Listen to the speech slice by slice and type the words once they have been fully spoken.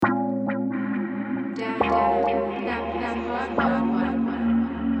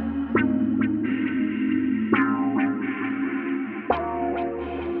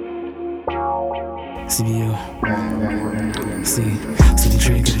CBO. See the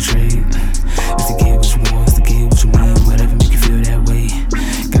trade, get a trade. It's to get what you want, it's to get what you need. Whatever make you feel that way.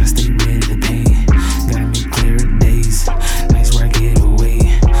 Gotta stay ready to pay. Gotta make clear the days. Nights where I get away.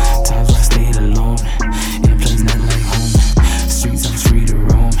 Times where I stayed alone. In a place not like home. Streets I was free to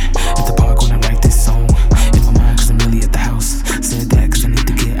roam. At the park when I write this song. In my mind cause I'm really at the house. Said that cause I need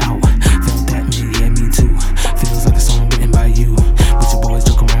to get out. Felt that me too. Feels like a song written by you. But your boys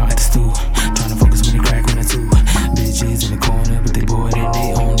joke around at the stool. Trying to focus when you crack one or two. Bitches in the corner but they bored and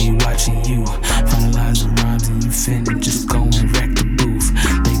they only watching you. Finalize the rhymes and you finna just go and wreck the booth.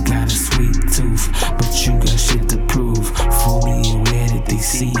 They got a sweet tooth but you got shit to prove. Fully aware that they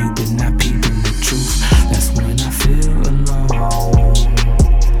see you but not peeping the truth. That's when I feel alone.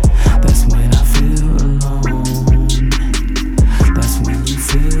 That's when I feel alone. That's when you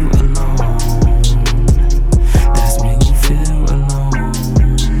feel alone. That's when you feel alone.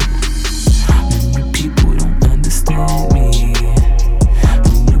 When you people don't understand me.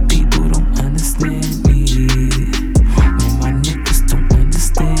 When you people don't understand me. When my niggas don't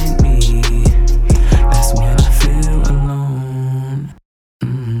understand me. That's when I feel alone.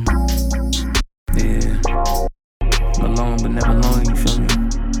 Yeah. Alone but never alone, you feel me?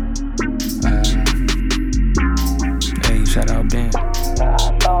 Hey, shout out B.A.M. I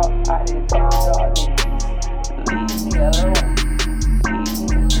thought I didn't tell y'all niggas, leave me alone.